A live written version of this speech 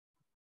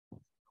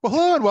Well,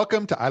 hello and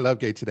welcome to I Love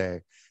Gay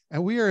today.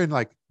 And we are in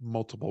like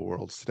multiple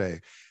worlds today.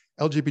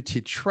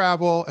 LGBT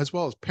travel, as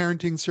well as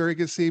parenting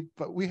surrogacy.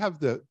 But we have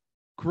the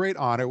great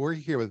honor. We're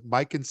here with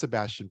Mike and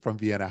Sebastian from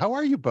Vienna. How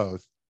are you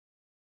both?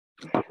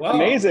 Well,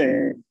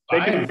 Amazing.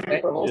 Thank fine,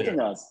 you for hosting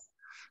us.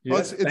 Well,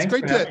 Yes, it's thanks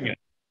great for having to it.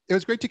 it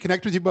was great to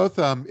connect with you both.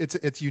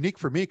 It's unique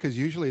for me because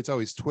usually it's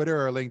always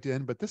Twitter or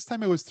LinkedIn, but this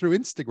time it was through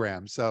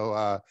Instagram.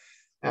 So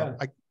Yeah.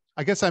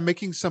 I guess I'm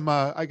making some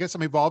I guess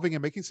I'm evolving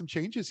and making some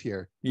changes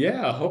here.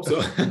 Yeah, I hope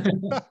so.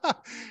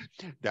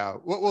 Now,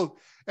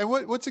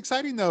 what's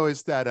exciting though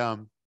is that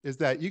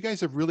you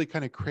guys have really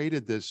kind of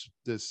created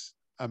this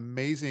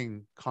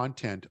amazing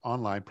content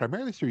online,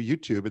 primarily through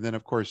YouTube, and then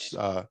of course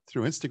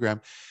through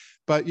Instagram.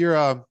 But you're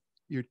a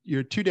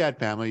two-dad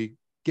family,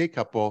 gay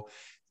couple.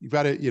 You've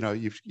got to,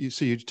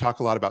 you talk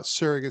a lot about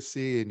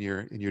surrogacy and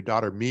your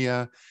daughter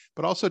Mia,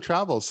 but also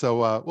travel.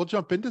 So we'll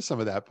jump into some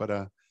of that.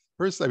 But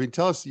first, I mean,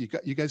 tell us, you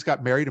guys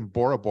got married in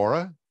Bora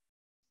Bora?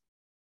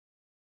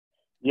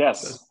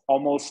 Yes,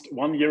 almost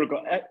 1 year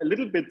ago, a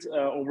little bit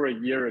over a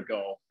year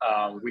ago,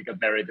 we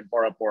got married in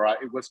Bora Bora.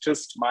 It was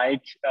just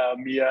Mike,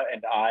 Mia,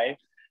 and I.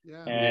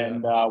 Yeah.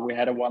 And we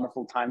had a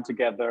wonderful time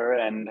together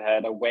and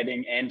had a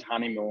wedding and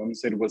honeymoon.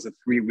 So it was a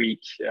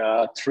 3-week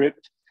trip.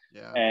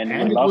 Yeah. And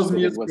And we it was loved it.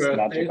 Mia's It was birthday.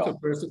 magical. So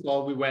first of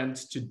all, we went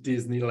to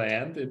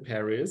Disneyland in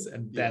Paris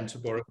and then Yeah. to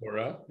Bora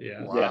Bora.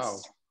 Yeah. Wow.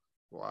 Yes.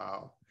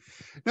 Wow.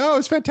 No,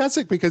 it's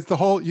fantastic because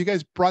you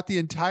guys brought the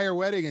entire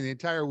wedding and the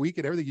entire week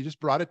and everything. You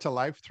just brought it to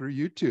life through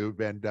YouTube.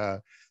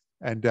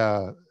 And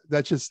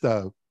that's just,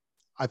 I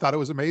thought it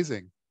was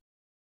amazing.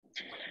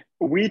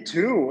 We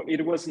too,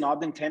 it was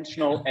not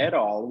intentional at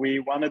all. We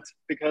wanted,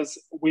 because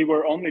we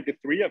were only the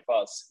three of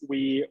us,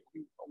 we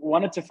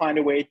wanted to find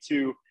a way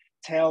to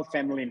tell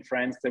family and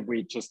friends that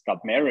we just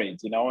got married,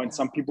 and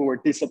some people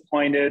were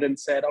disappointed and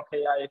said,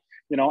 okay,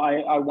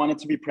 I wanted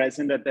to be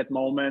present at that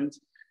moment.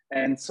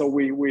 And so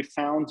we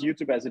found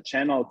YouTube as a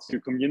channel to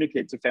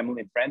communicate to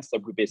family and friends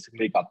that we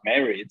basically got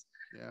married.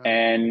 Yeah.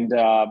 And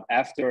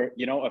after,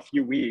 a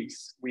few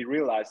weeks, we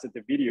realized that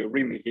the video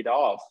really hit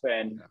off.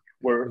 And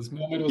this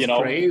moment was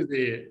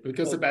crazy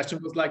because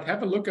Sebastian was like,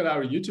 have a look at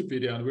our YouTube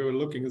video. And we were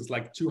looking, it's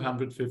like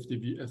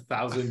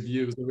 250,000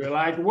 views. And we were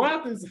like,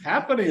 what is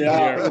happening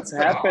here? What's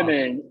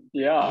happening?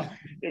 Yeah,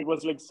 it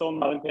was like so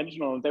not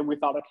intentional. And then we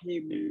thought,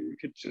 okay, we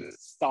could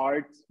just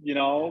start,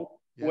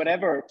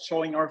 whatever,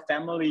 showing our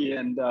family.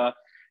 And,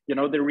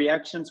 the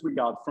reactions we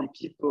got from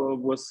people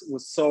was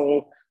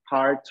so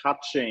heart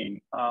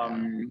touching.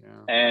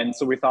 And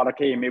so we thought,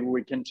 okay, maybe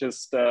we can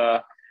just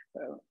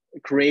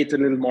create a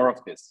little more of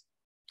this.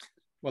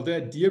 Well, the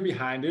idea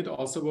behind it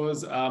also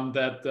was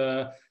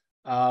that,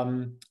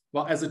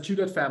 as a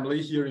two-dad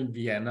family here in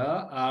Vienna,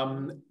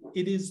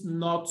 it is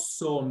not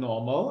so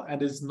normal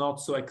and is not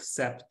so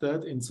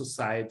accepted in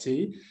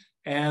society.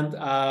 And,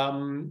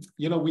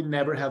 we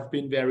never have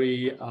been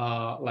very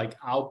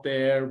out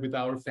there with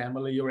our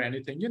family or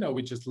anything,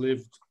 we just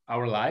lived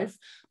our life.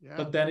 Yeah.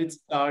 But then it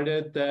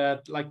started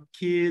that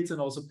kids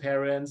and also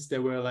parents, they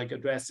were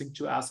addressing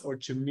to us or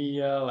to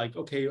Mia,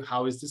 okay,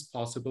 how is this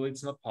possible?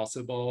 It's not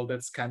possible.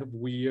 That's kind of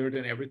weird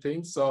and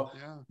everything. So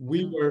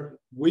we were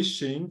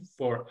wishing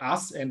for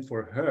us and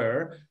for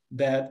her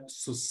that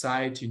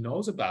society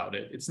knows about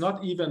it. It's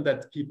not even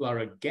that people are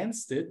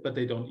against it, but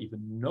they don't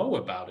even know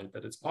about it,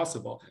 that it's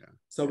possible. Yeah.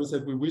 So we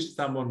said, we wish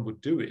someone would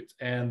do it.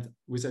 And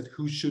we said,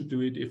 who should do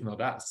it if not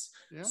us?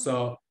 Yeah.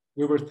 So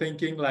we were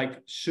thinking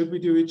should we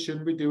do it?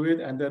 Shouldn't we do it?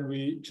 And then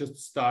we just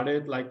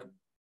started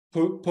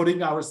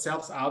putting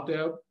ourselves out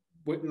there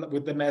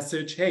with the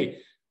message, hey,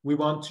 we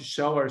want to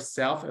show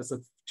ourselves as a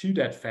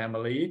two-dad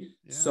family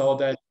so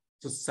that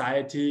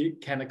society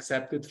can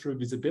accept it through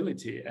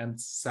visibility. And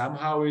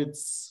somehow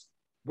it's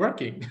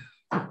working.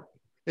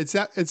 It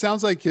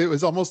sounds like it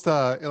was almost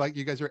like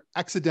you guys are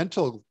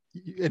accidental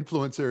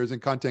influencers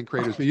and content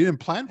creators, but you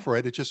didn't plan for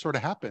it. It just sort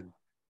of happened.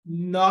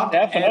 Not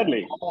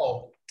definitely.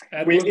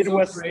 It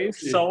was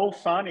crazy. So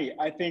funny.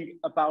 I think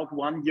about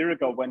 1 year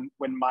ago when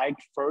Mike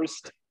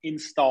first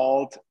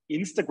installed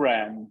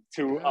Instagram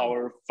to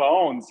our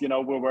phones, we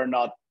were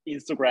not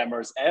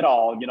Instagrammers at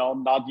all,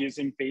 not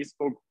using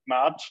Facebook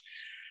much.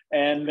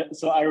 And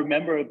so I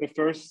remember the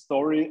first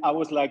story, I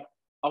was like,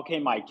 okay,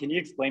 Mike, can you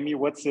explain me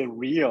what's a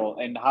reel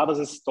and how does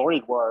a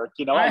story work?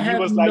 I had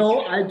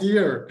no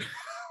idea.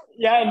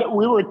 Yeah, and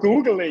we were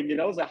Googling,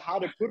 so how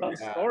to put on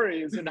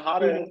stories and how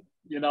to,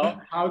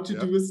 how to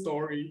do a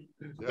story.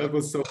 That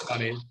was so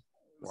funny.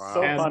 Wow.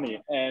 So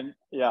funny. And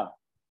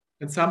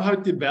and somehow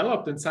it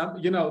developed, and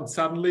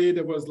suddenly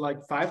there was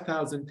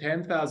 5,000,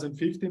 10,000,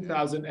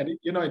 15,000, and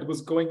it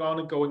was going on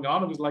and going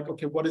on. It was like,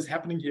 okay, what is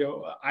happening here?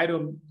 I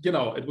don't,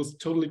 it was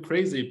totally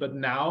crazy. But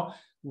now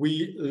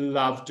we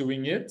love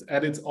doing it,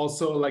 and it's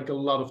also a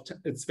lot of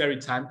it's very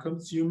time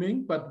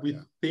consuming, but we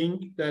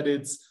think that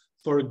it's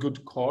for a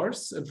good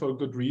cause and for a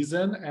good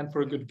reason and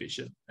for a good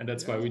vision, and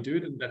that's why we do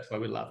it, and that's why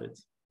we love it.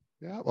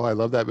 Yeah, well, I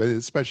love that, but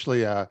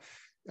especially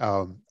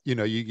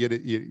you get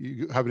it,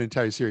 you have an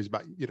entire series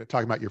about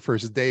talking about your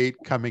first date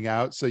coming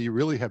out, so you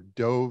really have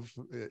dove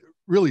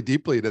really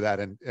deeply into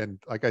that, and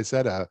like I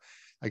said,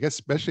 I guess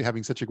especially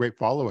having such a great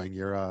following,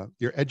 you're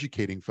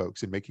educating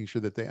folks and making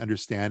sure that they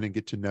understand and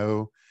get to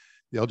know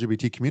the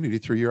LGBT community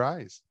through your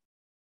eyes.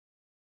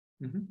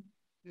 Mm-hmm.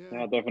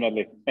 Yeah,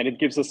 definitely. And it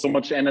gives us so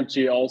much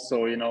energy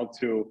also, you know,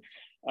 to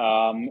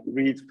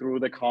read through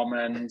the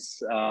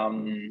comments.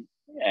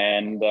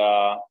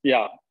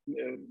 Yeah,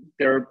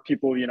 there are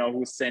people, you know,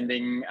 who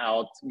sending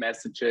out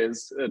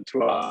messages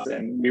to us,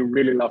 and we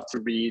really love to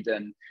read.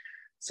 And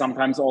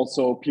sometimes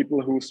also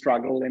people who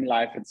struggle in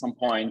life at some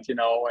point, you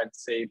know, and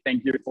say,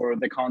 thank you for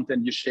the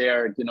content you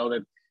shared, you know,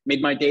 that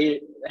made my day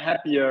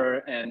happier.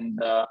 And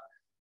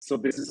so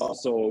this is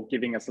also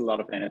giving us a lot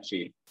of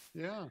energy.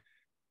 Yeah.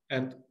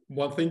 And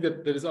one thing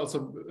that is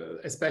also,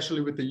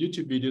 especially with the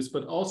YouTube videos,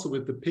 but also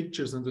with the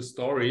pictures and the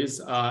stories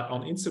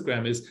on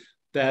Instagram, is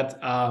that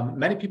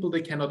many people,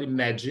 they cannot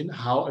imagine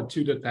how a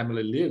two-dot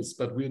family lives,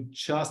 but we're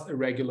just a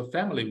regular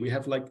family. We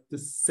have like the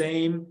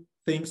same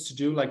things to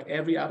do like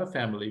every other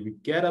family. We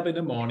get up in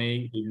the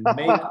morning, we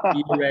make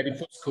Eva ready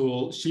for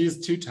school. She's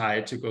too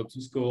tired to go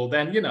to school.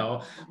 Then, you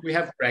know, we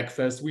have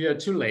breakfast. We are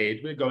too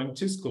late. We're going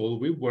to school.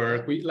 We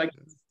work. We like,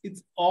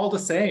 it's all the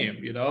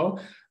same, you know?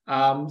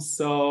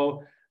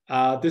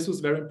 This was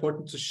very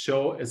important to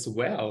show as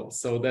well,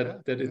 so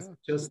that it's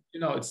just, you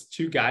know, it's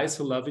two guys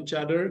who love each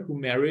other, who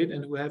married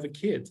and who have a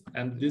kid,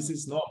 and this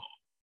is normal.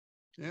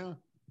 Yeah.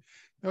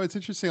 No, it's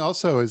interesting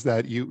also is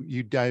that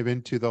you dive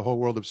into the whole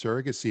world of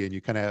surrogacy, and you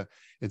kind of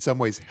in some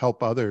ways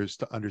help others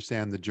to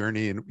understand the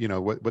journey and, you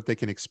know, what they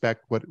can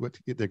expect, what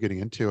they're getting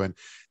into, and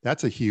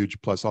that's a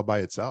huge plus all by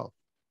itself.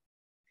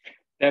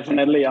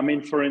 Definitely. I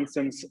mean, for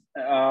instance,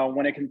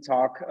 when I can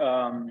talk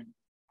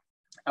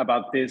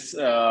about this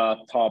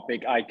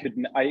topic, I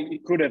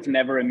could have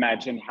never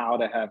imagined how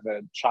to have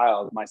a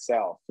child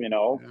myself. You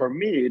know, for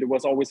me, it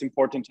was always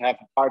important to have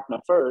a partner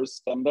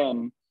first, and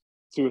then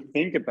to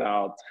think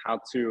about how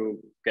to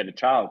get a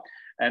child.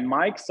 And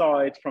Mike saw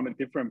it from a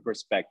different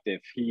perspective.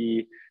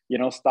 He, you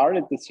know,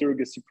 started the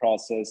surrogacy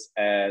process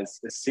as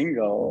a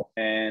single,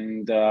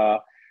 and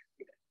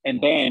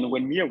then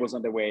when Mia was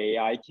on the way,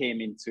 I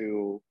came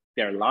into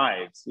their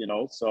lives. You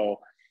know, so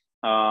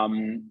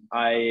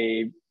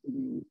I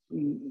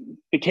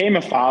became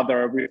a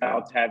father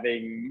without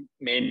having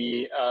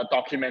many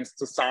documents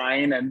to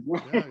sign and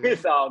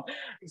without,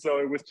 so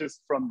it was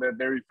just from the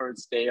very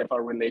first day of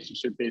our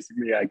relationship,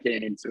 basically, I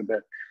came into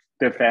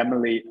the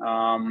family.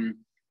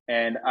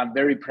 And I'm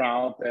very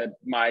proud that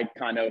Mike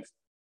kind of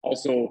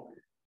also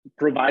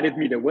provided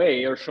me the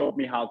way or showed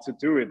me how to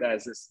do it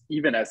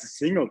even as a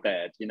single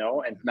dad, you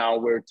know, and now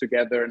we're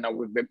together, now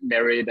we've been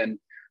married and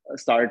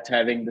start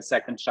having the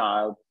second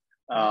child.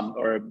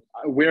 Or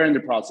we're in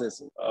the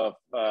process of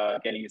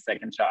getting a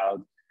second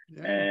child.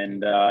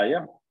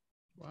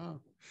 Wow.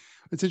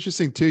 It's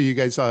interesting too. You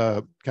guys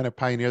kind of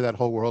pioneer that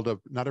whole world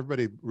of, not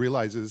everybody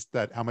realizes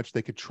that how much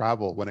they could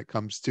travel when it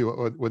comes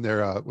to when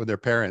they're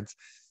parents.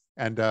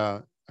 And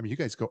I mean, you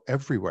guys go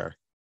everywhere.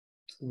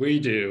 We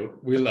do.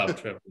 We love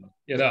traveling.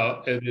 You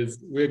know,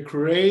 we're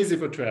crazy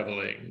for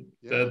traveling.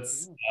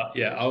 That's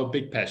our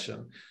big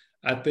passion.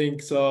 I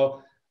think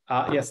so.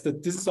 Yes,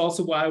 this is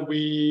also why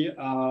we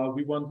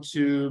want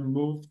to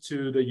move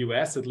to the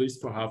US at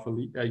least for half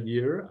a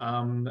year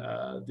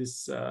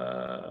this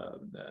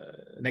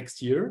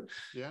next year,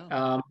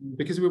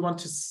 because we want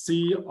to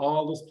see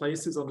all those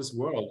places on this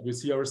world. We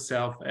see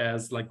ourselves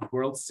as like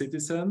world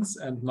citizens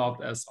and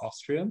not as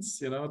Austrians.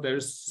 You know,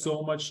 there's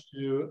so much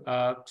to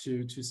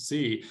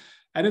see.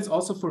 And it's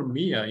also for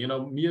Mia. You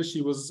know, Mia,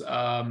 she was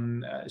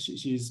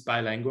she's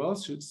bilingual.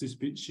 She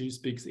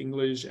speaks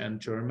English and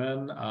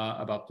German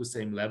about the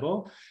same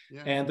level,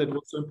 and that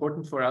was so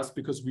important for us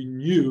because we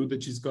knew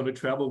that she's going to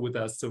travel with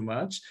us so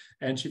much,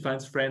 and she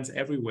finds friends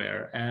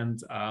everywhere. And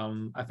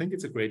I think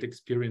it's a great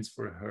experience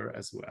for her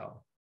as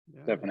well.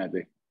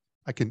 Definitely.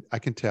 I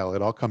can tell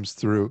it all comes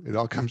through. It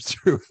all comes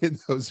through in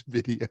those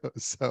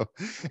videos. So,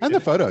 and the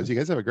photos. You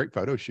guys have a great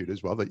photo shoot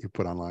as well that you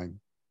put online.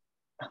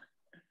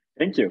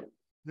 Thank you.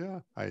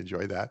 Yeah, I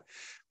enjoy that.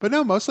 But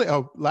no, mostly.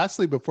 Oh,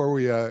 lastly, before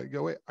we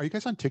go, are you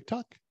guys on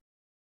TikTok?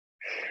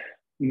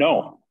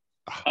 No.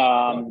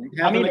 I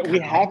mean, we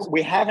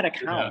have an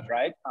account,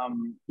 right?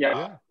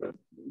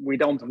 We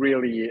don't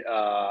really.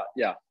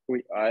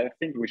 I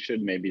think we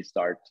should maybe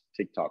start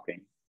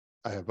TikToking.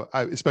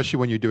 Especially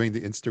when you're doing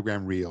the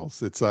Instagram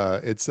Reels. It's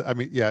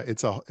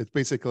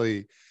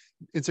basically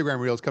Instagram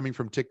Reels coming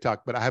from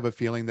TikTok. But I have a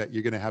feeling that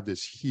you're going to have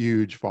this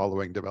huge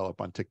following develop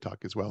on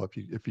TikTok as well if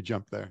you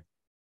jump there.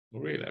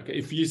 Really? Okay.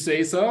 If you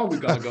say so, we're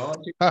gonna go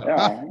on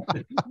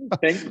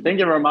TikTok. Thank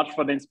you very much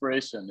for the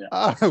inspiration.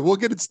 We'll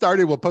get it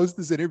started. We'll post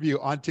this interview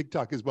on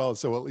TikTok as well,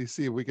 so we'll at least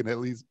see if we can at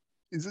least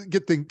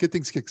get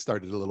things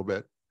kick-started a little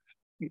bit.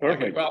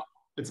 Perfect. Okay, well,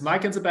 it's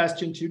Mike and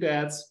Sebastian, two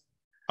dads.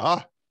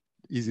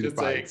 Easy to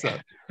find. So.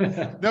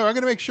 No, I'm going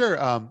to make sure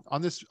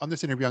on this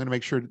interview, I'm going to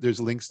make sure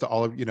there's links to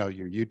all of your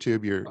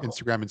YouTube, your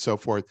Instagram, and so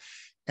forth,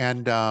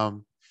 and.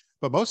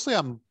 But mostly,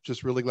 I'm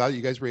just really glad that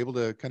you guys were able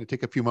to kind of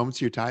take a few moments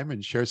of your time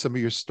and share some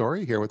of your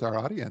story here with our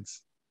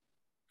audience.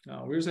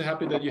 We're so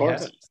happy that you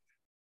had us.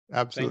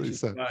 Absolutely. Thank you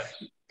so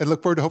much. And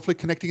look forward to hopefully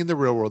connecting in the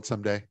real world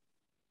someday.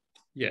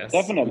 Yes.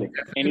 Definitely.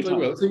 Anytime.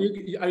 Will. So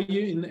are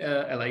you in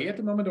LA at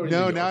the moment or in New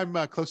No, York? now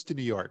I'm close to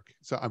New York.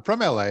 So I'm from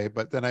LA,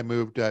 but then I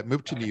moved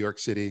to New York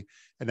City,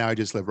 and now I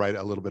just live right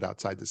a little bit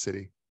outside the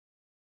city.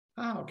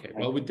 Ah, okay.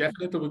 Well, we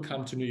definitely will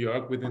come to New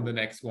York within the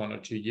next 1 or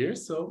 2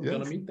 years. So we're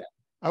going to meet them.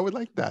 I would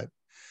like that.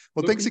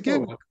 Well, Looking thanks again.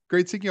 forward.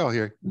 Great seeing you all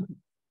here.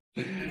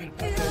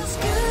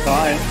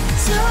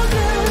 Bye.